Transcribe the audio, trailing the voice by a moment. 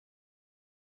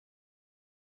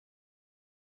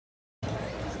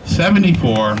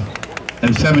74,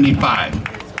 and 75.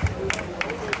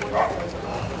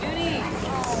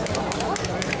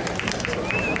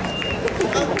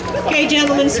 Okay,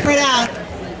 gentlemen, spread out.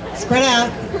 Spread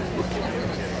out.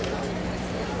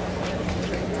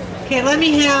 Okay, let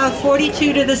me have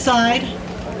 42 to the side.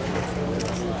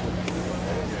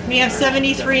 We have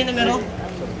 73 in the middle.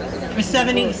 Or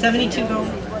 70, 72 go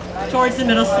towards the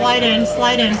middle. Slide in,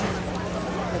 slide in.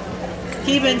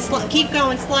 Keep in, keep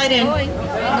going, slide in. That's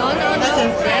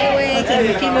it. That's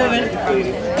it. Keep moving.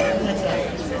 That's it.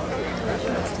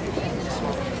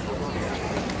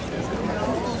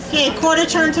 Okay, quarter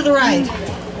turn to the right.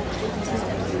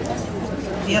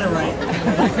 The other right.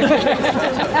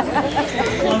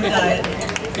 Long diet.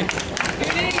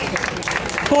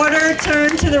 Quarter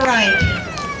turn to the right.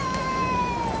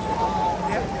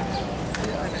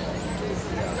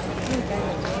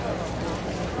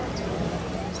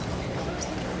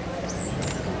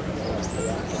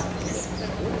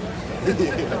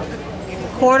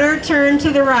 Quarter turn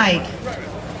to the right.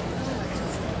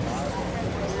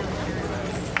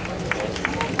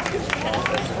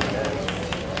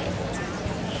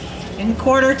 And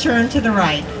quarter turn to the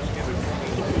right.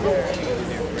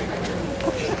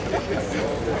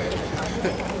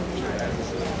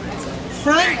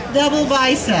 Front double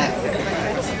bicep.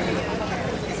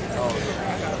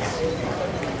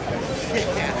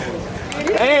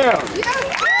 Damn!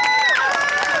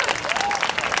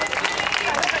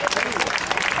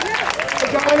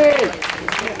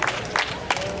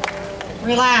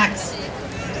 Relax.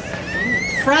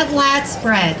 Front lat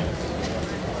spread.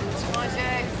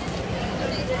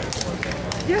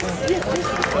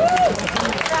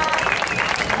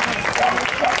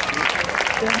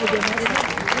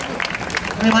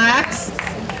 Relax.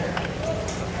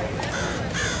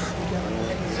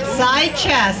 Side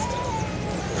chest.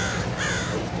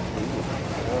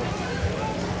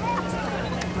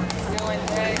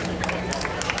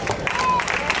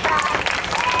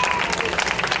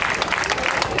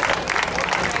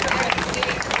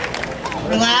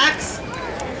 Relax.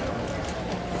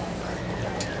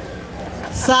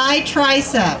 Side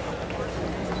tricep.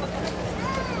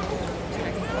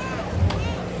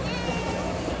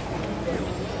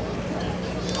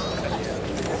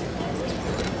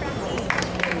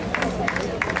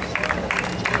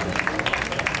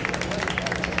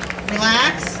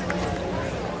 Relax.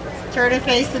 Turn and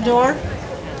face the door.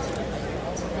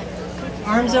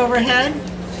 Arms overhead.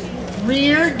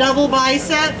 Rear double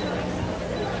bicep.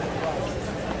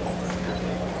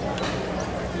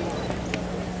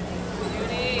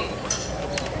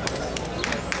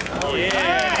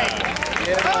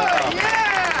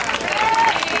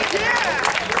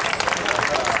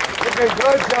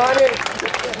 Good, Johnny.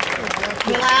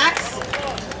 Relax.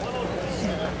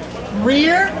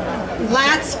 Rear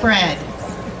lat spread.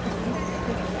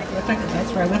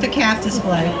 That's right, with a calf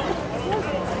display.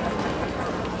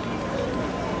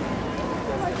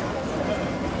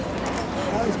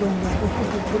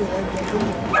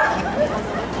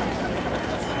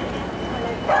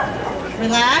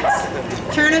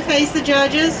 Relax. Turn and face the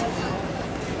judges.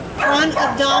 Front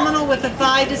abdominal with a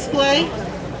thigh display.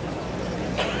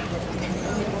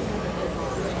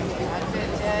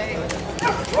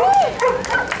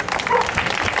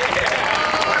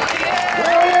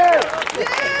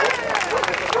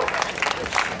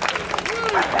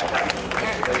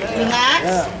 Relax.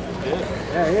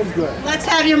 Yeah, he's good. Let's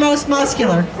have your most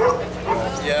muscular.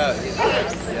 Yeah.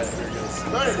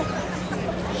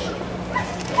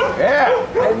 Yeah,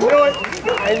 I knew it.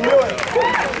 I knew it.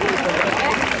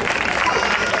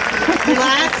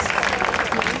 Relax.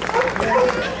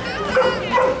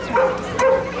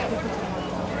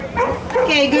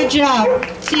 Okay, good job.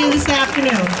 See you this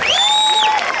afternoon.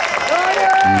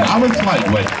 Now it's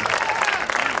lightweight.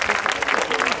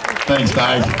 Thanks,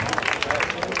 guys.